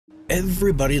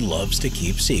Everybody loves to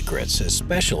keep secrets,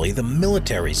 especially the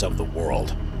militaries of the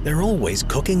world. They're always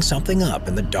cooking something up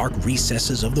in the dark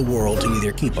recesses of the world to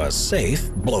either keep us safe,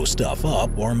 blow stuff up,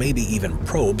 or maybe even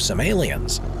probe some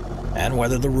aliens. And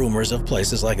whether the rumors of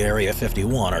places like Area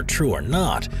 51 are true or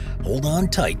not, hold on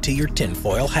tight to your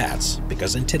tinfoil hats,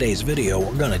 because in today's video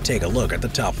we're going to take a look at the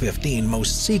top 15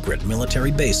 most secret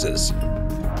military bases.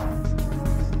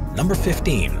 Number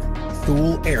 15.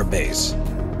 Thule Air Base.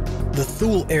 The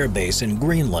Thule Air Base in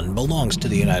Greenland belongs to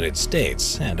the United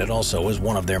States, and it also is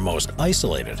one of their most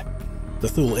isolated. The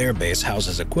Thule Air Base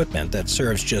houses equipment that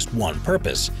serves just one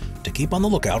purpose: to keep on the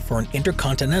lookout for an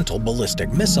intercontinental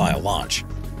ballistic missile launch.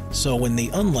 So in the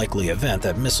unlikely event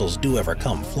that missiles do ever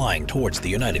come flying towards the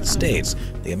United States,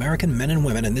 the American men and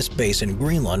women in this base in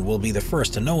Greenland will be the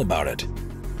first to know about it.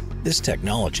 This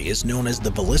technology is known as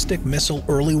the Ballistic Missile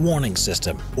Early Warning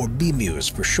System, or BMEWS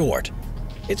for short.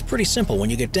 It's pretty simple when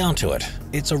you get down to it.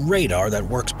 It's a radar that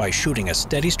works by shooting a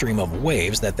steady stream of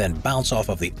waves that then bounce off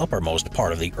of the uppermost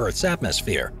part of the Earth's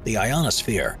atmosphere, the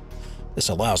ionosphere. This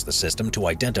allows the system to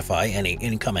identify any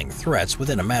incoming threats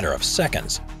within a matter of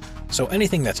seconds. So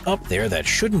anything that's up there that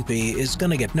shouldn't be is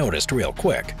gonna get noticed real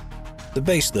quick. The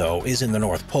base, though, is in the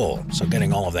North Pole, so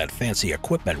getting all of that fancy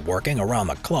equipment working around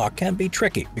the clock can be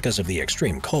tricky because of the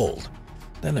extreme cold.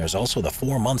 Then there's also the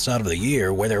 4 months out of the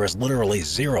year where there is literally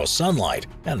zero sunlight,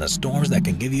 and the storms that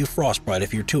can give you frostbite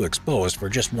if you're too exposed for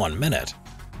just 1 minute.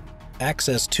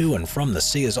 Access to and from the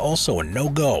sea is also a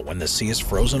no-go when the sea is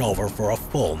frozen over for a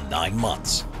full 9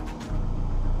 months.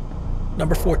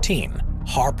 Number 14.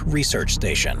 HAARP Research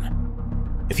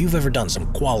Station. If you've ever done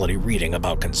some quality reading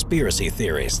about conspiracy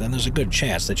theories, then there's a good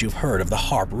chance that you've heard of the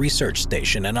HAARP Research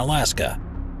Station in Alaska.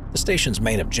 The station's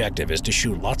main objective is to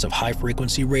shoot lots of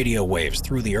high-frequency radio waves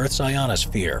through the Earth's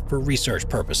ionosphere for research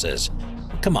purposes.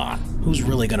 Come on, who's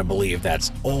really going to believe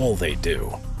that's all they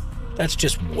do? That's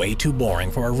just way too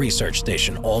boring for a research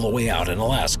station all the way out in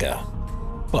Alaska.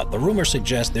 But the rumors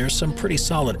suggest there's some pretty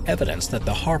solid evidence that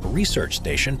the HAARP Research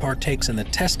Station partakes in the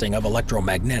testing of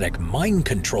electromagnetic mind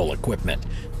control equipment,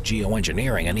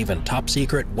 geoengineering, and even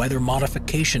top-secret weather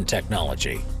modification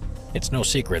technology. It's no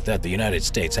secret that the United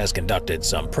States has conducted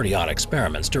some pretty odd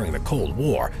experiments during the Cold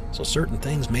War, so certain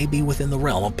things may be within the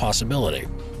realm of possibility.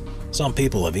 Some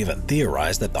people have even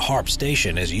theorized that the HAARP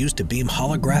station is used to beam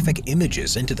holographic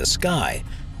images into the sky,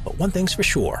 but one thing's for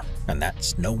sure, and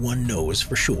that's no one knows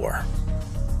for sure.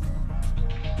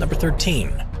 Number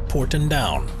 13. Porton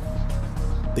Down.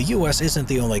 The US isn't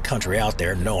the only country out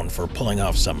there known for pulling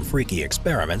off some freaky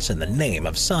experiments in the name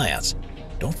of science.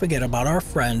 Don't forget about our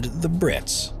friend, the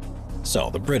Brits.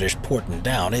 So the British Porton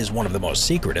Down is one of the most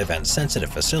secretive and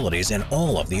sensitive facilities in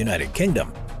all of the United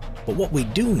Kingdom. But what we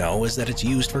do know is that it's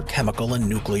used for chemical and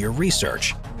nuclear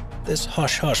research. This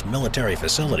hush-hush military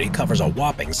facility covers a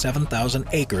whopping 7,000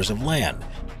 acres of land,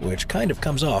 which kind of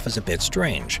comes off as a bit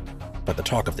strange. But the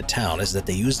talk of the town is that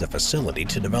they use the facility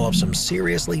to develop some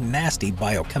seriously nasty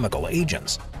biochemical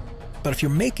agents. But if you're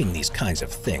making these kinds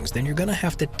of things, then you're gonna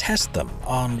have to test them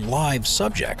on live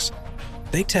subjects.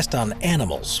 They test on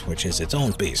animals, which is its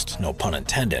own beast, no pun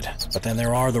intended. But then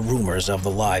there are the rumors of the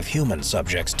live human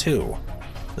subjects too.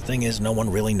 The thing is, no one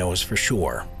really knows for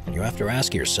sure, and you have to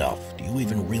ask yourself, do you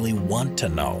even really want to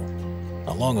know?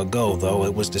 Not long ago, though,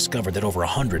 it was discovered that over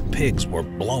 100 pigs were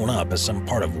blown up as some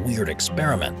part of a weird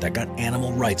experiment that got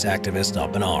animal rights activists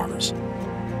up in arms.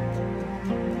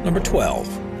 Number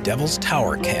 12. Devil's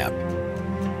Tower Camp.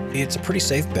 It's a pretty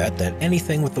safe bet that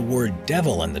anything with the word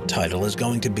devil in the title is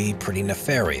going to be pretty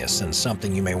nefarious and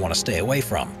something you may want to stay away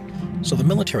from. So the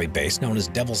military base known as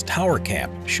Devil's Tower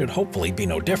Camp should hopefully be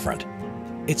no different.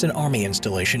 It's an army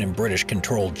installation in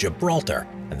British-controlled Gibraltar,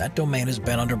 and that domain has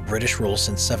been under British rule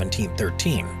since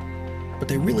 1713. But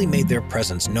they really made their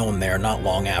presence known there not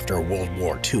long after World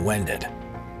War II ended.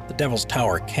 The Devil's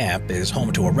Tower Camp is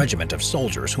home to a regiment of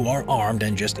soldiers who are armed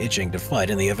and just itching to fight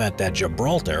in the event that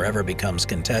Gibraltar ever becomes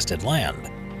contested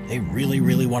land. They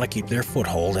really want to keep their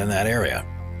foothold in that area.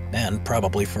 And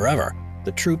probably forever.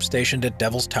 The troops stationed at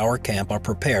Devil's Tower Camp are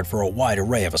prepared for a wide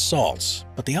array of assaults,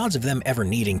 but the odds of them ever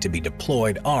needing to be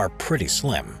deployed are pretty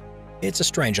slim. It's a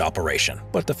strange operation,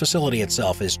 but the facility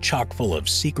itself is chock full of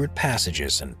secret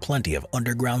passages and plenty of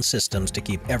underground systems to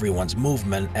keep everyone's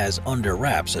movement as under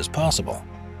wraps as possible.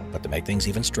 But to make things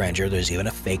even stranger, there's even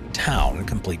a fake town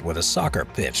complete with a soccer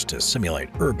pitch to simulate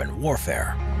urban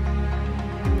warfare.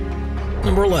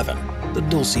 Number 11. The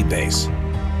Dulce Base.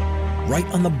 Right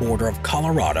on the border of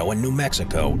Colorado and New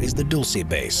Mexico is the Dulce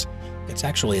Base. It's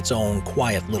actually its own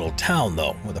quiet little town,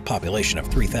 though, with a population of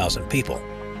 3,000 people.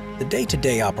 The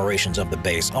day-to-day operations of the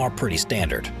base are pretty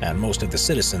standard, and most of the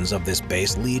citizens of this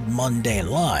base lead mundane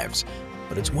lives.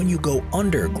 but it's when you go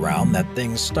underground that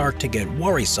things start to get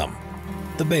worrisome.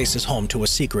 The base is home to a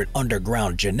secret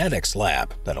underground genetics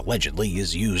lab that allegedly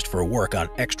is used for work on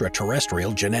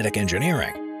extraterrestrial genetic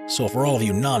engineering. So for all of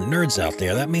you non-nerds out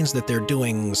there, that means that they're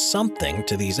doing something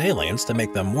to these aliens to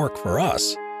make them work for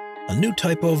us. A new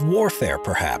type of warfare,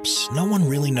 perhaps. No one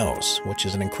really knows, which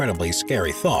is an incredibly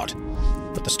scary thought.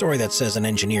 But the story that says an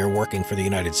engineer working for the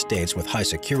United States with high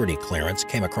security clearance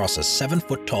came across a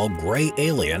 7-foot-tall gray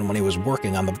alien when he was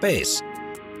working on the base.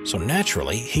 So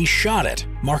naturally, he shot it,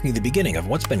 marking the beginning of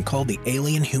what's been called the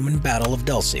Alien-Human Battle of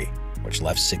Dulce, which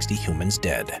left 60 humans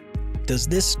dead. Does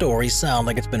this story sound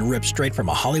like it's been ripped straight from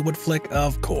a Hollywood flick?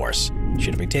 Of course.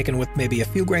 Should it be taken with maybe a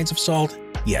few grains of salt?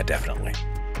 Yeah, definitely.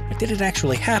 But did it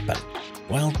actually happen?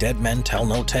 Well, dead men tell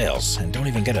no tales, and don't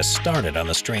even get us started on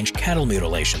the strange cattle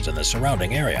mutilations in the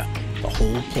surrounding area. The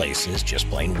whole place is just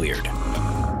plain weird.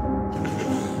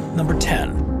 Number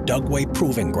 10. Dugway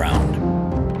Proving Ground.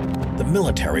 The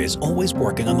military is always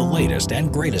working on the latest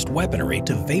and greatest weaponry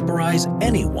to vaporize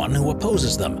anyone who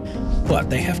opposes them. But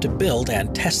they have to build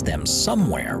and test them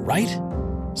somewhere, right?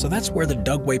 So that's where the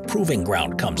Dugway Proving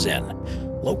Ground comes in.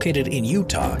 Located in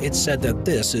Utah, it's said that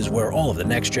this is where all of the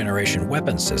next-generation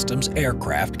weapon systems,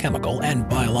 aircraft, chemical, and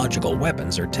biological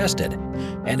weapons are tested.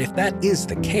 And if that is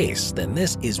the case, then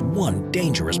this is one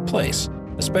dangerous place,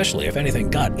 especially if anything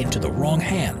got into the wrong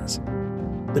hands.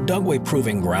 The Dugway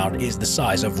Proving Ground is the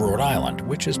size of Rhode Island,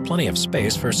 which is plenty of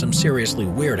space for some seriously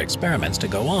weird experiments to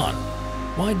go on.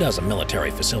 Why does a military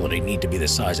facility need to be the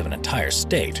size of an entire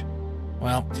state?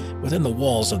 Well, within the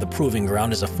walls of the Proving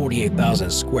Ground is a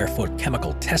 48,000 square foot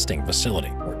chemical testing facility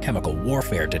where chemical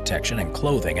warfare detection and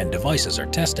clothing and devices are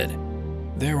tested.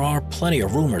 There are plenty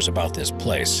of rumors about this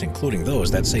place, including those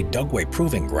that say Dugway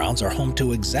Proving Grounds are home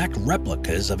to exact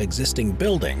replicas of existing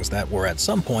buildings that were at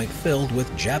some point filled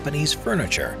with Japanese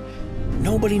furniture.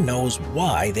 Nobody knows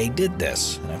why they did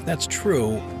this, and if that's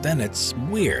true, then it's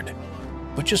weird.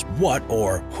 But just what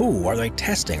or who are they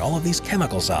testing all of these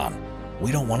chemicals on?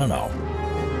 We don't want to know.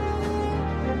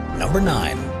 Number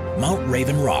 9. Mount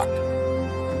Raven Rock.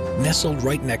 Nestled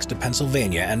right next to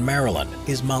Pennsylvania and Maryland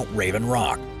is Mount Raven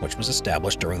Rock, which was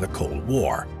established during the Cold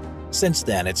War. Since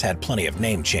then, it's had plenty of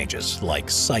name changes, like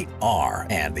Site R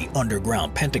and the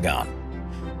Underground Pentagon.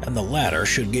 And the latter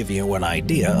should give you an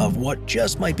idea of what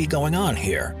just might be going on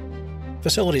here.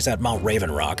 Facilities at Mount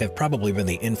Raven Rock have probably been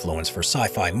the influence for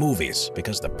sci-fi movies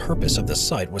because the purpose of the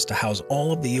site was to house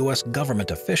all of the US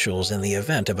government officials in the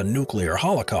event of a nuclear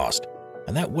holocaust.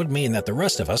 And that would mean that the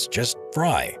rest of us just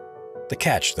fry. The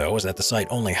catch, though, is that the site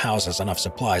only houses enough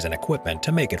supplies and equipment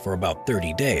to make it for about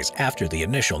 30 days after the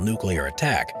initial nuclear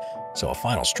attack, so a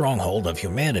final stronghold of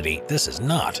humanity this is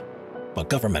not. But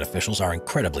government officials are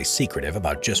incredibly secretive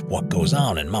about just what goes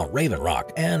on in Mount Raven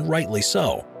Rock, and rightly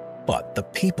so. But the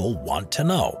people want to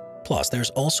know. Plus, there's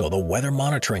also the weather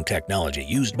monitoring technology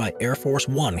used by Air Force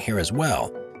One here as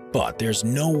well. But there's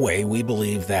no way we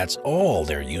believe that's all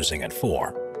they're using it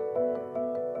for.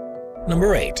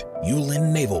 Number 8.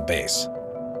 Yulin Naval Base.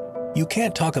 You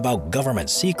can't talk about government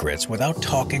secrets without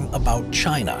talking about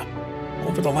China.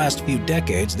 Over the last few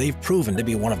decades, they've proven to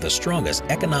be one of the strongest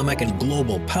economic and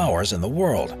global powers in the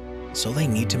world, so they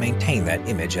need to maintain that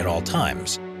image at all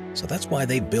times. So that's why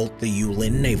they built the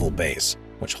Yulin Naval Base,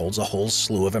 which holds a whole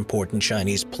slew of important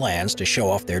Chinese plans to show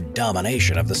off their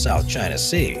domination of the South China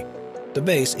Sea. The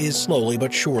base is slowly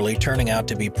but surely turning out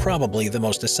to be probably the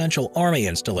most essential army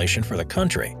installation for the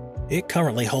country. It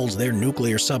currently holds their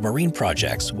nuclear submarine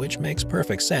projects, which makes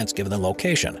perfect sense given the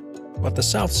location. But the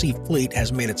South Sea Fleet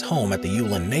has made its home at the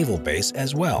Yulin Naval Base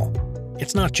as well.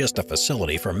 It's not just a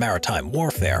facility for maritime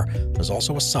warfare, there's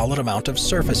also a solid amount of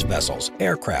surface vessels,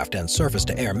 aircraft, and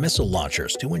surface-to-air missile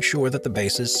launchers to ensure that the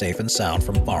base is safe and sound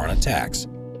from foreign attacks.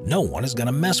 No one is going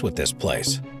to mess with this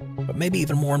place. But maybe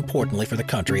even more importantly for the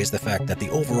country is the fact that the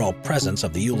overall presence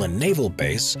of the Yulin Naval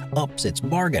Base ups its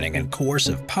bargaining and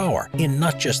coercive power in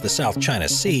not just the South China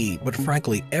Sea, but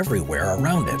frankly everywhere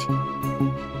around it.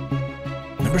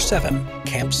 Number 7.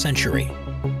 Camp Century.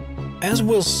 As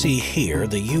we'll see here,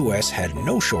 the US had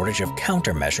no shortage of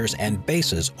countermeasures and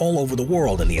bases all over the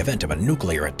world in the event of a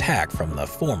nuclear attack from the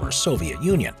former Soviet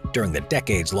Union during the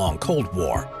decades-long Cold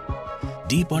War.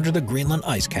 Deep under the Greenland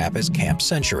ice cap is Camp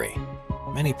Century.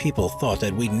 Many people thought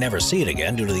that we'd never see it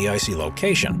again due to the icy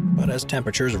location, but as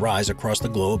temperatures rise across the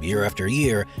globe year after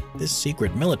year, this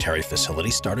secret military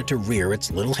facility started to rear its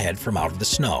little head from out of the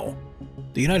snow.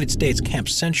 The United States Camp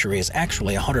Century is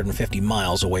actually 150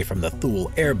 miles away from the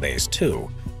Thule Air Base, too.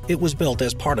 It was built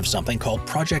as part of something called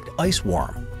Project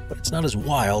Iceworm, but it's not as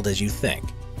wild as you think.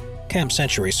 Camp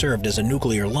Century served as a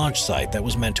nuclear launch site that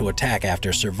was meant to attack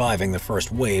after surviving the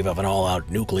first wave of an all-out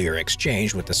nuclear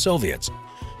exchange with the Soviets.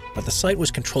 But the site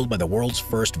was controlled by the world's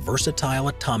first versatile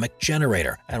atomic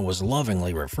generator and was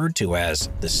lovingly referred to as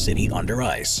the city under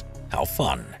ice. How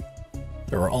fun!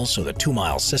 There are also the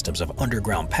 2-mile systems of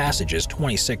underground passages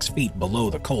 26 feet below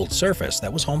the cold surface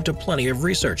that was home to plenty of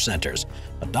research centers,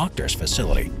 a doctor's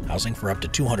facility housing for up to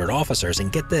 200 officers,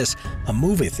 and get this, a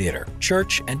movie theater,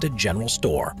 church, and a general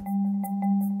store.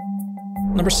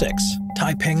 Number 6.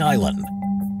 Taiping Island.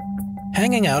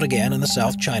 Hanging out again in the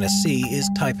South China Sea is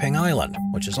Taiping Island,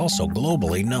 which is also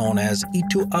globally known as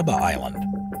Ituaba Island.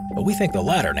 But we think the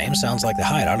latter name sounds like the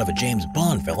hideout of a James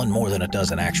Bond villain more than it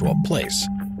does an actual place.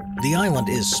 The island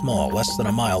is small, less than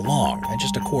a mile long, and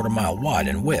just a quarter mile wide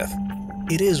in width.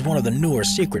 It is one of the newer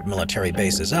secret military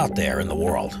bases out there in the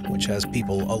world, which has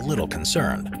people a little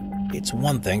concerned. It's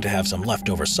one thing to have some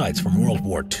leftover sites from World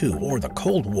War II or the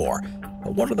Cold War,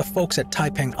 but what are the folks at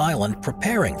Taiping Island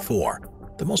preparing for?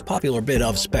 The most popular bit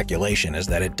of speculation is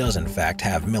that it does in fact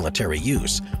have military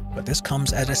use, but this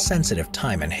comes at a sensitive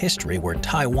time in history where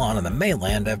Taiwan and the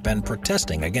mainland have been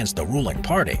protesting against the ruling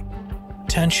party.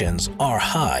 Tensions are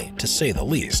high, to say the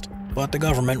least, but the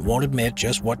government won't admit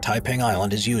just what Taiping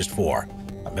Island is used for.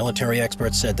 A military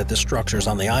expert said that the structures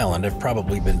on the island have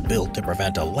probably been built to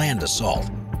prevent a land assault,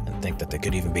 and think that they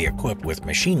could even be equipped with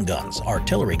machine guns,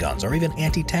 artillery guns, or even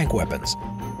anti-tank weapons.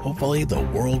 Hopefully, the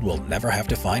world will never have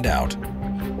to find out.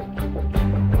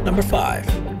 Number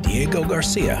 5. Diego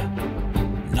Garcia.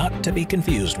 Not to be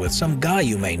confused with some guy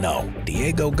you may know,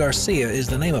 Diego Garcia is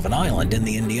the name of an island in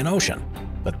the Indian Ocean.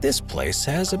 But this place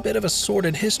has a bit of a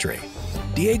sordid history.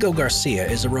 Diego Garcia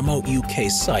is a remote UK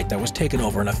site that was taken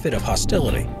over in a fit of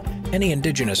hostility. Any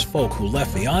indigenous folk who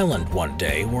left the island one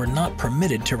day were not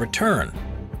permitted to return.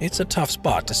 It's a tough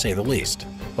spot to say the least.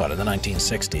 But in the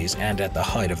 1960s and at the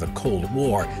height of the Cold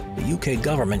War, the UK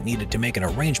government needed to make an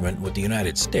arrangement with the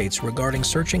United States regarding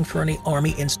searching for any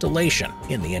army installation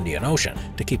in the Indian Ocean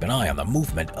to keep an eye on the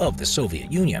movement of the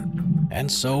Soviet Union.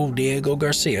 And so Diego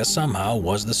Garcia somehow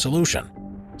was the solution.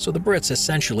 So the Brits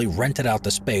essentially rented out the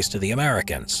space to the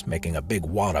Americans, making a big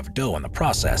wad of dough in the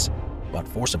process, but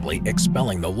forcibly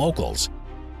expelling the locals.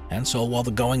 And so while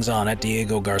the goings-on at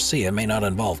Diego Garcia may not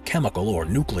involve chemical or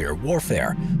nuclear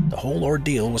warfare, the whole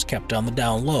ordeal was kept on the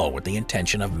down low with the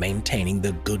intention of maintaining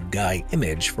the good guy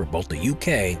image for both the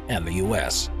UK and the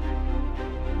US.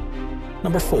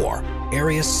 Number 4.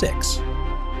 Area 6.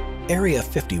 Area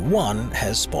 51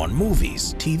 has spawned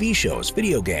movies, TV shows,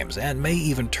 video games, and may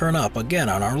even turn up again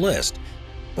on our list.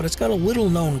 But it's got a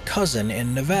little-known cousin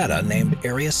in Nevada named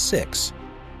Area 6.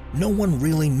 No one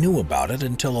really knew about it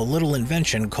until a little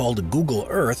invention called Google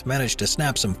Earth managed to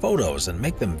snap some photos and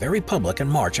make them very public in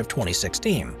March of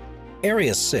 2016.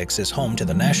 Area 6 is home to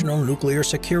the National Nuclear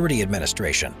Security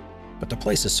Administration, but the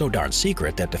place is so darn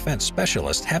secret that defense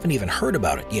specialists haven't even heard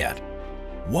about it yet.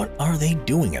 What are they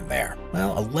doing in there?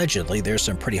 Well, allegedly there's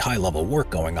some pretty high-level work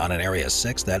going on in Area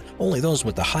 6 that only those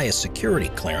with the highest security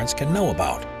clearance can know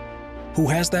about. Who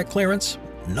has that clearance?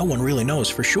 No one really knows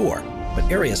for sure, but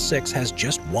Area 6 has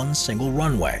just one single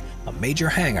runway, a major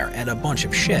hangar, and a bunch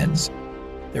of sheds.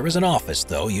 There is an office,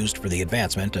 though, used for the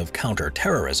advancement of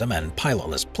counter-terrorism and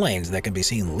pilotless planes that can be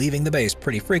seen leaving the base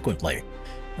pretty frequently.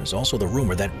 There's also the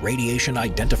rumor that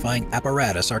radiation-identifying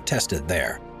apparatus are tested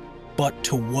there. But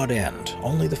to what end?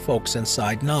 Only the folks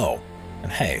inside know.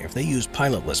 And hey, if they use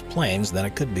pilotless planes, then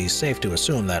it could be safe to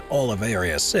assume that all of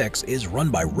Area 6 is run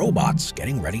by robots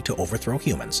getting ready to overthrow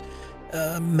humans.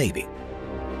 Maybe.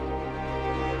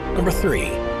 Number 3.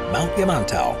 Mount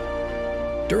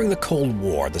Yamantau. During the Cold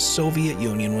War, the Soviet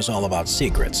Union was all about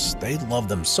secrets. They loved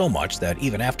them so much that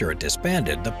even after it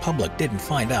disbanded, the public didn't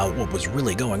find out what was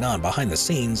really going on behind the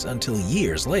scenes until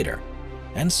years later.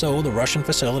 And so the Russian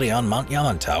facility on Mount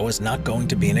Yamantau is not going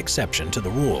to be an exception to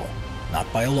the rule.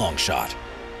 Not by a long shot.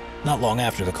 Not long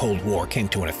after the Cold War came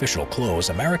to an official close,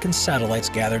 American satellites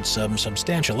gathered some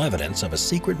substantial evidence of a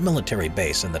secret military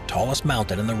base in the tallest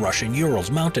mountain in the Russian Urals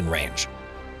mountain range.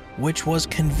 Which was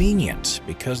convenient,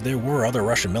 because there were other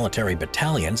Russian military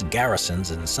battalions, garrisons,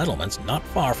 and settlements not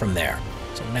far from there.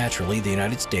 So naturally, the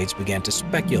United States began to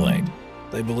speculate.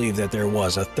 They believed that there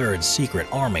was a third secret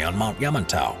army on Mount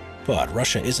Yamantau. But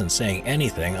Russia isn't saying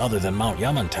anything other than Mount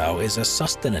Yamantau is a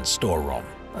sustenance storeroom.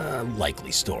 A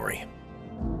likely story.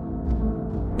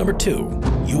 Number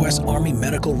 2. U.S. Army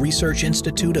Medical Research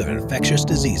Institute of Infectious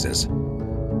Diseases.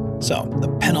 So,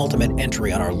 the penultimate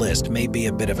entry on our list may be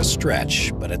a bit of a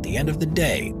stretch, but at the end of the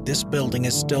day, this building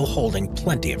is still holding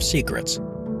plenty of secrets.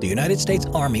 The United States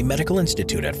Army Medical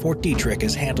Institute at Fort Detrick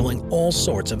is handling all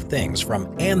sorts of things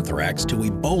from anthrax to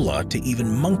Ebola to even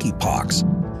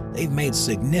monkeypox. They've made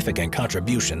significant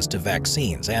contributions to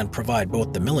vaccines and provide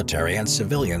both the military and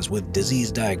civilians with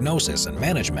disease diagnosis and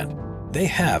management. They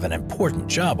have an important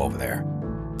job over there.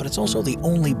 But it's also the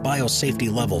only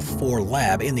biosafety level 4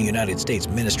 lab in the United States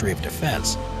Ministry of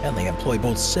Defense, and they employ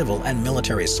both civil and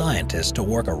military scientists to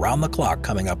work around the clock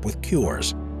coming up with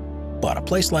cures. But a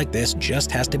place like this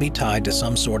just has to be tied to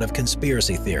some sort of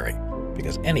conspiracy theory,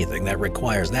 because anything that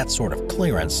requires that sort of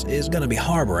clearance is going to be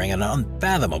harboring an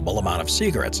unfathomable amount of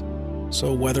secrets.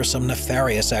 So whether some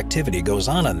nefarious activity goes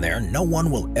on in there, no one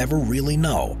will ever really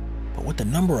know. But with the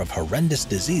number of horrendous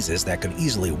diseases that could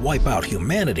easily wipe out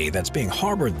humanity that's being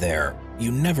harbored there,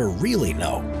 you never really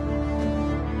know.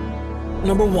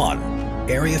 Number 1.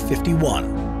 Area 51.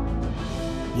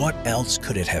 What else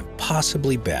could it have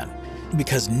possibly been?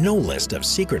 Because no list of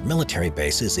secret military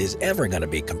bases is ever going to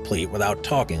be complete without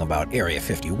talking about Area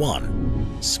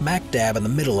 51. Smack dab in the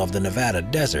middle of the Nevada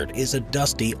desert is a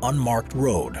dusty, unmarked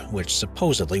road, which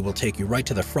supposedly will take you right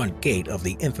to the front gate of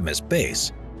the infamous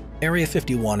base. Area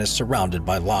 51 is surrounded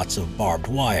by lots of barbed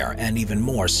wire and even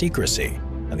more secrecy,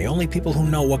 and the only people who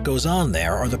know what goes on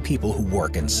there are the people who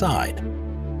work inside.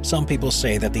 Some people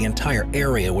say that the entire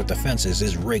area with the fences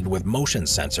is rigged with motion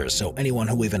sensors, so anyone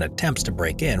who even attempts to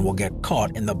break in will get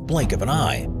caught in the blink of an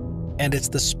eye. And it's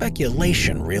the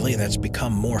speculation, really, that's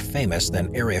become more famous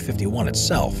than Area 51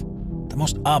 itself. The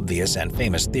most obvious and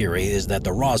famous theory is that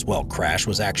the Roswell crash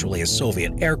was actually a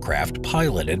Soviet aircraft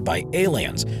piloted by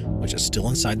aliens, which is still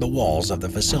inside the walls of the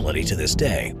facility to this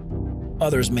day.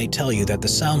 Others may tell you that the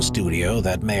sound studio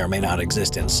that may or may not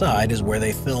exist inside is where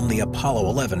they filmed the Apollo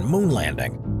 11 moon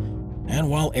landing. And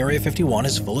while Area 51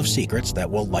 is full of secrets that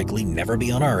will likely never be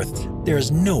unearthed, there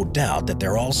is no doubt that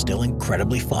they're all still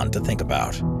incredibly fun to think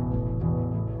about.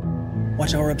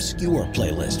 Watch our Obscure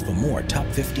playlist for more top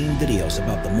 15 videos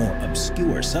about the more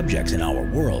obscure subjects in our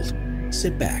world.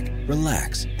 Sit back,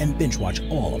 relax, and binge watch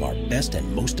all of our best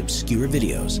and most obscure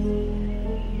videos.